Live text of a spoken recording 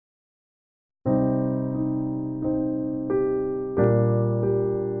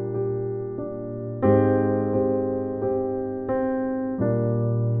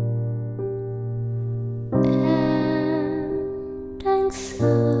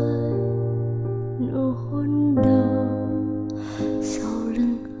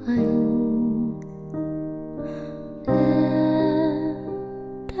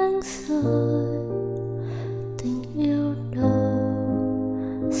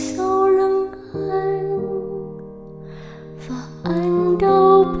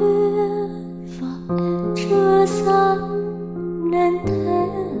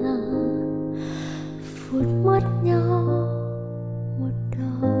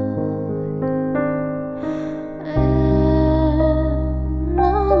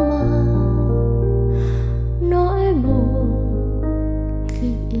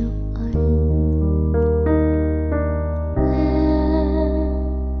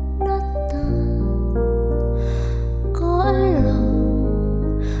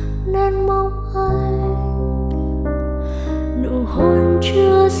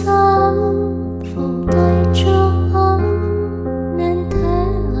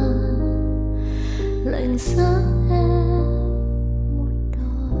xa em một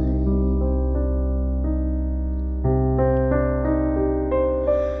đời.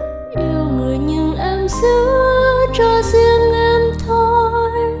 Yêu người nhưng em giữ cho riêng em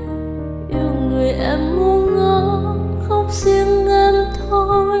thôi. Yêu người em ngu ngơ khóc riêng em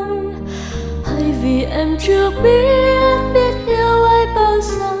thôi. Hay vì em chưa biết yêu ai bao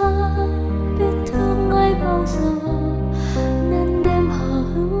giờ, biết thương ai bao giờ, nên đêm hờ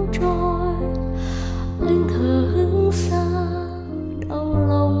hững trôi. Anh hờ hững xa đau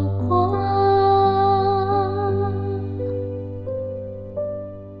lòng quá.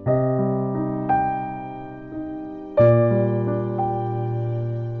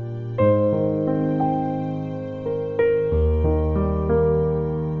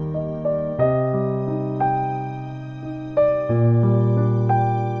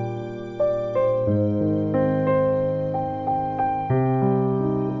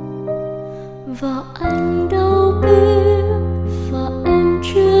 Và anh đâu biết, và em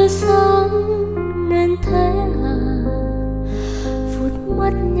chưa dám, nên thế là vụt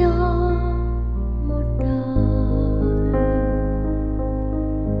mất nhau một đời.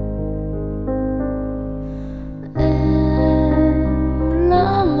 Em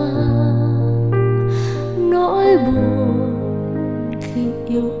lỡ màng nỗi buồn khi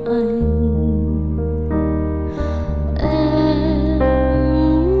yêu anh.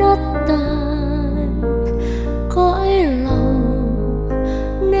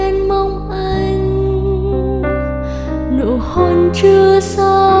 Nụ hôn chưa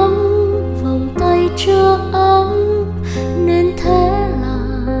dám, vòng tay chưa ấm, nên thế là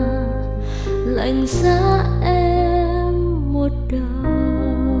lạnh giá em một đời.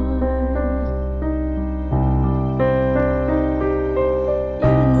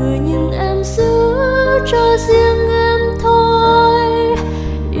 Yêu người nhưng em giữ cho riêng em thôi.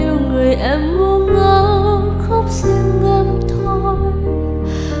 Yêu người em ngu ngơ khóc riêng em thôi.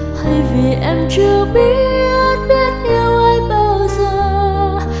 Hay vì em chưa biết yêu ai bao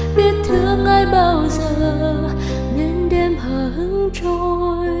giờ, biết thương ai bao giờ, nên đêm hờ hững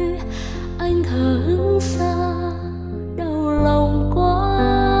trôi. Anh hờ hững xa đau lòng quá.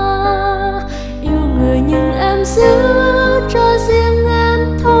 Yêu người nhưng em giữ cho riêng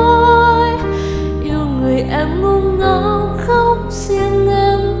em thôi. Yêu người em ngu ngơ khóc riêng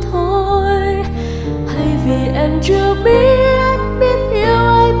em thôi. Hay vì em chưa biết yêu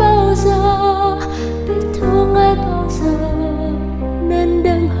ai bao giờ, biết thương ai bao giờ, nên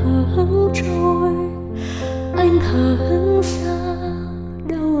đêm hờ hững trôi. Anh hờ hững xa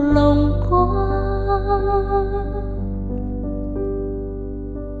đau lòng quá.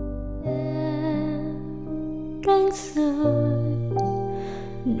 Em đánh rơi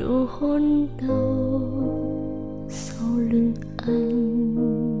nụ hôn đầu sau lưng anh.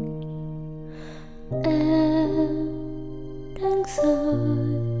 Em đánh rơi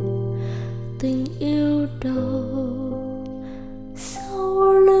tình yêu đầu